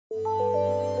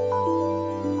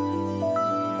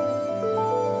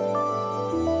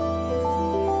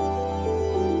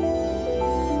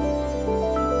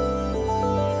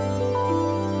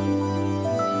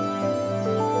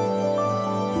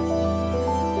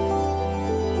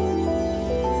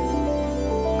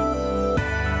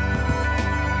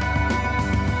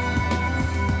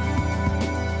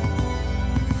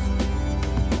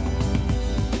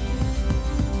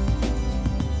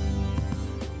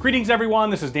Greetings everyone,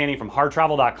 this is Danny from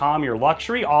harrtravel.com, your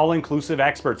luxury all-inclusive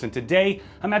experts, and today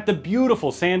I'm at the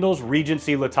beautiful Sandals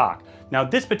Regency La Toc. Now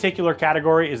this particular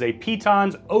category is a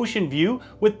Pitons Oceanview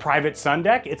with Private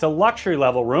Sundeck. It's a luxury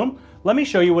level room. Let me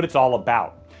show you what it's all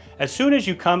about. As soon as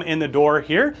you come in the door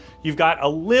here, you've got a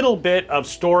little bit of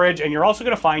storage, and you're also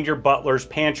going to find your butler's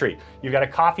pantry. You've got a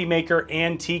coffee maker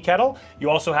and tea kettle. You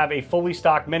also have a fully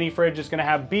stocked mini fridge that's going to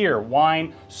have beer,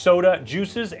 wine, soda,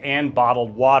 juices, and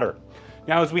bottled water.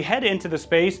 Now, as we head into the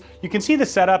space, you can see the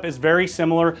setup is very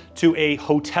similar to a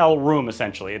hotel room,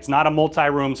 essentially. It's not a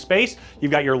multi-room space.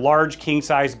 You've got your large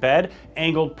king-size bed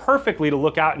angled perfectly to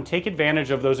look out and take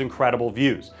advantage of those incredible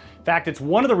views. In fact, it's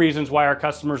one of the reasons why our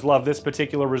customers love this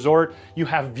particular resort. You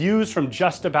have views from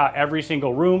just about every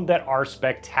single room that are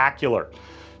spectacular.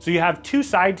 So you have two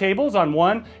side tables. On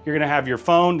one, you're gonna have your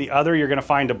phone. The other, you're gonna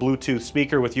find a Bluetooth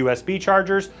speaker with USB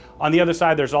chargers. On the other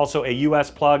side, there's also a US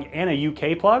plug and a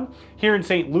UK plug. Here in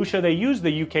St. Lucia, they use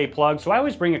the UK plug, so I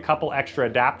always bring a couple extra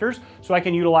adapters so I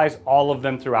can utilize all of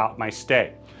them throughout my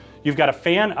stay. You've got a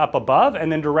fan up above,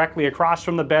 and then directly across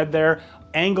from the bed there,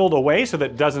 angled away so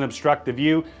that it doesn't obstruct the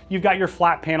view, you've got your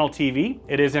flat panel TV.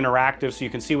 It is interactive, so you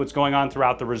can see what's going on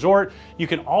throughout the resort. You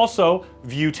can also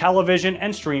view television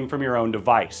and stream from your own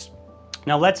device.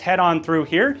 Now let's head on through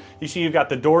here. You see you've got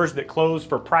the doors that close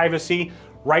for privacy.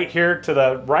 Right here to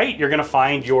the right, you're gonna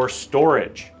find your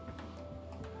storage.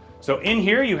 So in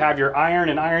here you have your iron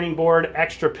and ironing board,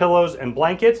 extra pillows and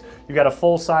blankets. You've got a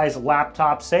full-size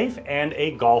laptop safe and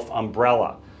a golf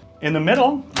umbrella. In the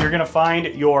middle, you're gonna find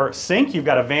your sink. You've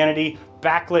got a vanity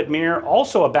backlit mirror,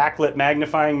 also a backlit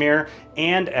magnifying mirror,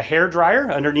 and a hair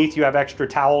dryer. Underneath you have extra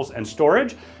towels and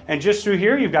storage. And just through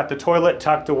here, you've got the toilet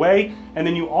tucked away. And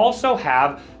then you also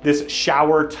have this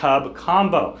shower tub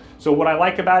combo. So what I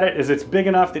like about it is it's big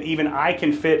enough that even I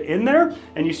can fit in there.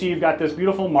 And you see you've got this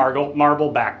beautiful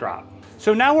marble backdrop.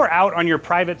 So now we're out on your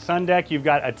Private Sundeck. You've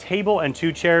got a table and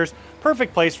two chairs.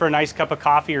 Perfect place for a nice cup of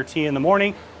coffee or tea in the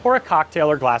morning, or a cocktail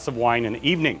or glass of wine in the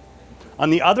evening.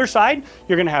 On the other side,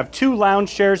 you're gonna have two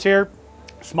lounge chairs here,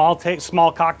 small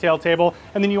cocktail table,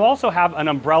 and then you also have an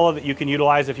umbrella that you can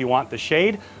utilize if you want the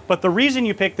shade. But the reason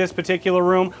you picked this particular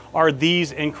room are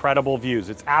these incredible views.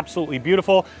 It's absolutely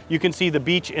beautiful. You can see the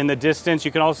beach in the distance.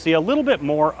 You can also see a little bit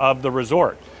more of the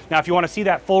resort. Now, if you want to see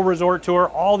that full resort tour,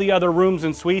 all the other rooms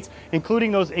and suites,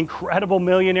 including those incredible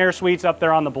millionaire suites up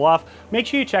there on the bluff, make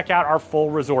sure you check out our full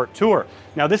resort tour.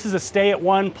 Now, this is a stay at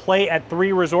one, play at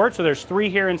three resort, so there's three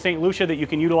here in St. Lucia that you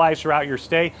can utilize throughout your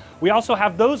stay. We also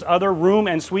have those other room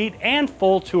and suite and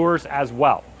full tours as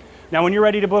well. Now, when you're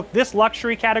ready to book this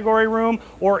luxury category room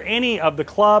or any of the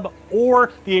club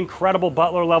or the incredible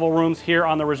butler level rooms here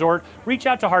on the resort, reach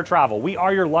out to Harr Travel. We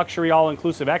are your luxury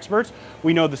all-inclusive experts.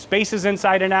 We know the spaces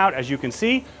inside and out. As you can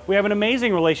see, we have an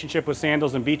amazing relationship with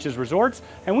Sandals and Beaches Resorts,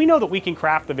 and we know that we can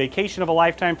craft the vacation of a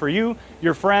lifetime for you,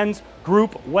 your friends,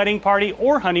 group, wedding party,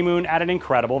 or honeymoon at an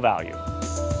incredible value.